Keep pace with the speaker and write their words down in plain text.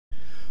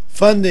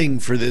Funding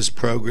for this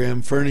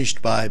program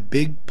furnished by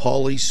Big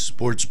Paulie's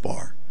Sports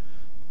Bar,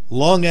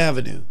 Long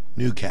Avenue,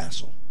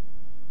 Newcastle.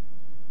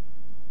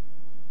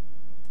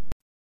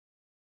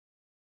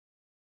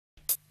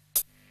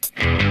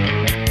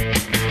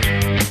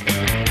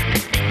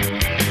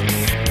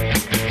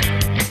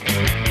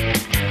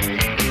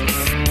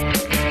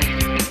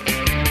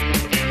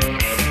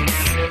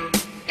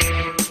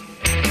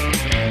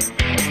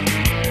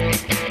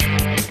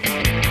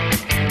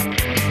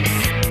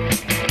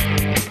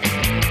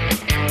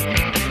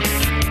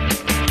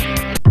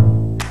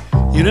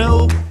 You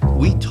know,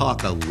 we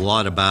talk a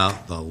lot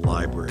about the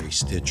library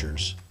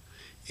stitchers,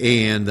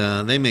 and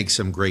they make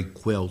some great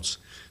quilts.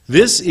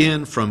 This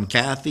in from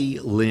Kathy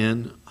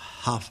Lynn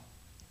Huff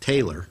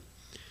Taylor.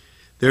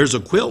 There's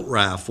a quilt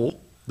raffle.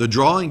 The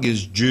drawing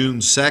is June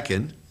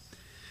 2nd.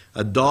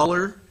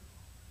 $1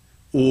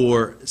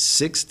 or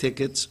 6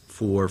 tickets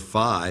for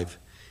 5.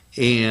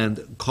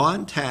 And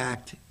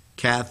contact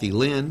Kathy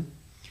Lynn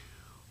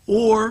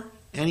or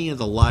any of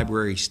the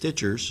library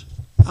stitchers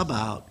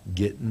about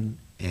getting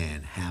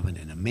and having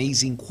an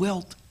amazing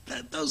quilt.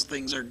 Those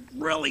things are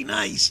really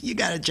nice. You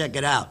got to check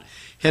it out.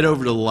 Head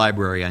over to the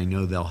library. I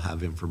know they'll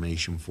have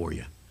information for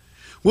you.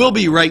 We'll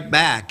be right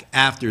back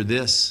after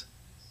this